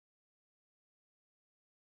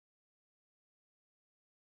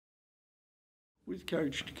With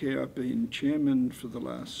Courage to Care, I've been chairman for the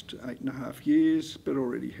last 8.5 years, but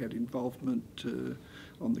already had involvement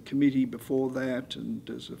on the committee before that and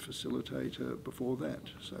as a facilitator before that,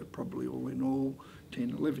 so probably all in all 10,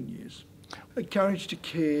 11 years. Courage to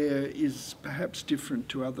Care is perhaps different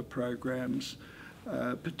to other programs,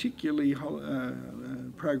 particularly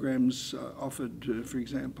programs offered, for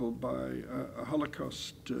example, by a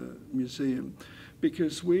Holocaust museum,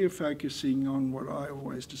 because we're focusing on what I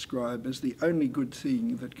always describe as the only good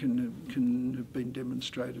thing that can have been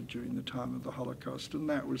demonstrated during the time of the Holocaust, and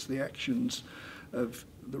that was the actions of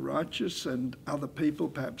the righteous and other people,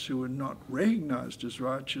 perhaps who were not recognised as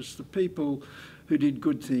righteous, the people who did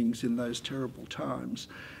good things in those terrible times.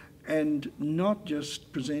 And not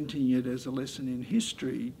just presenting it as a lesson in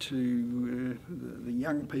history to the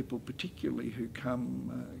young people particularly who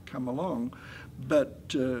come along,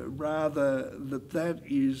 but rather that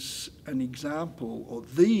is an example, or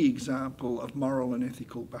the example, of moral and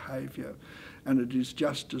ethical behaviour. And it is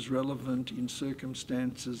just as relevant in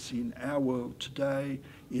circumstances in our world today,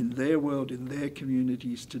 in their world, in their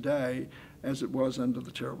communities today, as it was under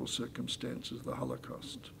the terrible circumstances of the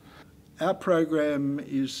Holocaust. Our program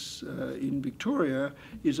is in Victoria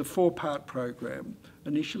is a 4-part program.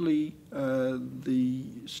 Initially, the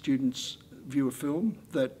students view a film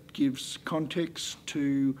that gives context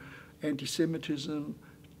to anti-Semitism,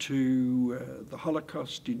 to the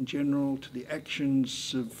Holocaust in general, to the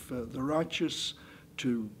actions of the righteous,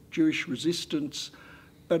 to Jewish resistance,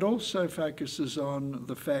 but also focuses on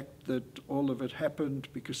the fact that all of it happened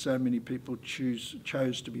because so many people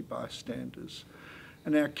chose to be bystanders.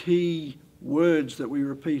 And our key words that we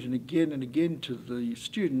repeat and again to the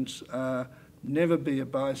students are never be a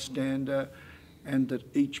bystander and that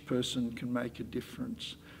each person can make a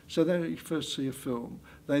difference. So they first see a film.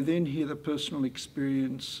 They then hear the personal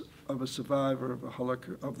experience of a survivor of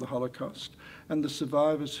the Holocaust. And the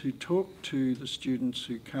survivors who talk to the students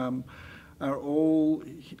who come are all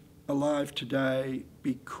alive today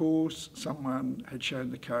because someone had shown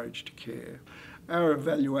the courage to care. Our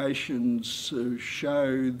evaluations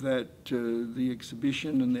show that the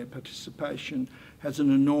exhibition and their participation has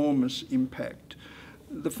an enormous impact.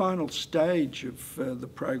 The final stage of the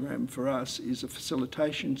program for us is a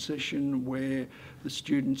facilitation session where the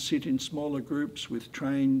students sit in smaller groups with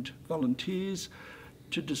trained volunteers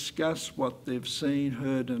to discuss what they've seen,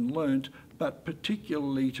 heard and learnt, but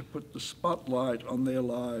particularly to put the spotlight on their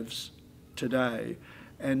lives today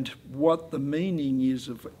and what the meaning is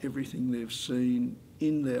of everything they've seen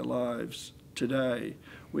in their lives today.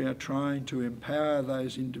 We are trying to empower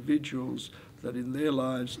those individuals that in their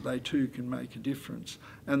lives they too can make a difference.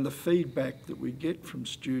 And the feedback that we get from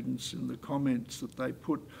students and the comments that they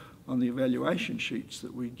put on the evaluation sheets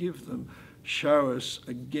that we give them show us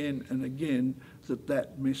again and again that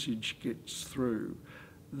that message gets through.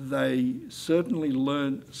 They certainly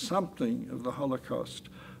learn something of the Holocaust,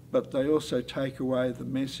 but they also take away the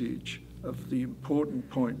message of the important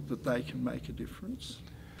point that they can make a difference.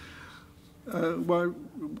 Why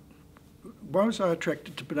was I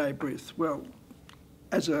attracted to B'nai B'rith? Well,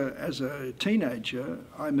 as a teenager,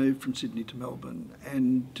 I moved from Sydney to Melbourne,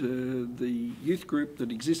 and the youth group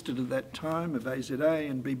that existed at that time of AZA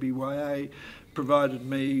and BBYA provided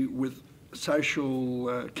me with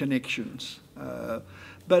social connections.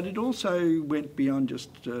 But it also went beyond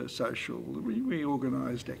just social. We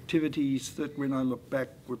organised activities that, when I look back,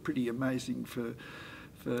 were pretty amazing for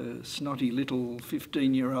snotty little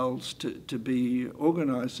 15-year-olds to be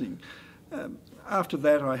organising. After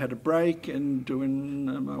that, I had a break, and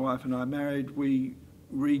when my wife and I married, we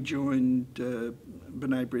rejoined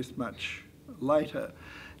B'nai B'rith much later.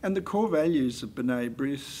 And the core values of B'nai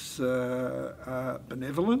B'rith are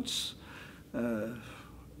benevolence,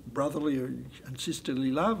 brotherly and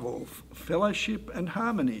sisterly love, or fellowship and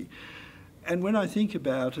harmony. And when I think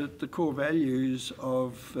about it, the core values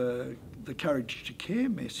of the Courage to Care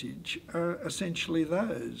message are essentially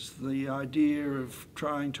those. The idea of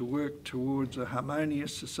trying to work towards a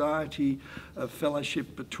harmonious society, of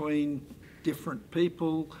fellowship between different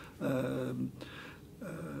people,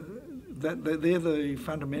 they're the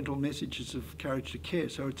fundamental messages of Courage to Care.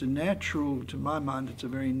 So it's a natural, to my mind, it's a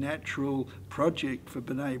very natural project for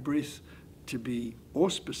B'nai B'rith to be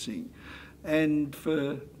auspicing and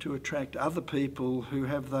to attract other people who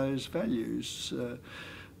have those values.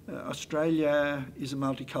 Australia is a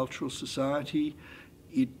multicultural society.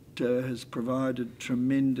 It has provided a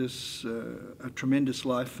tremendous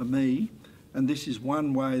life for me, and this is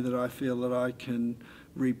one way that I feel that I can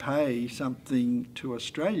repay something to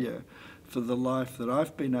Australia for the life that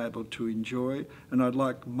I've been able to enjoy, and I'd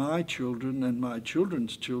like my children and my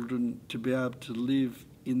children's children to be able to live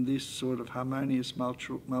in this sort of harmonious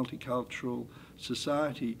multicultural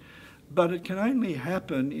society. But it can only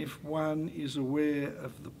happen if one is aware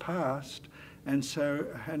of the past and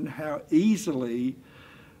how easily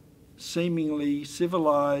seemingly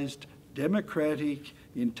civilised, democratic,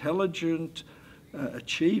 intelligent,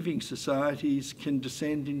 achieving societies can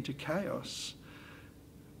descend into chaos.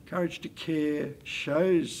 Courage to Care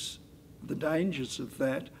shows the dangers of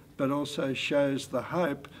that, but also shows the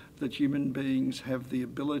hope that human beings have the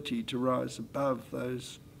ability to rise above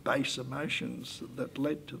those base emotions that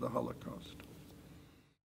led to the Holocaust.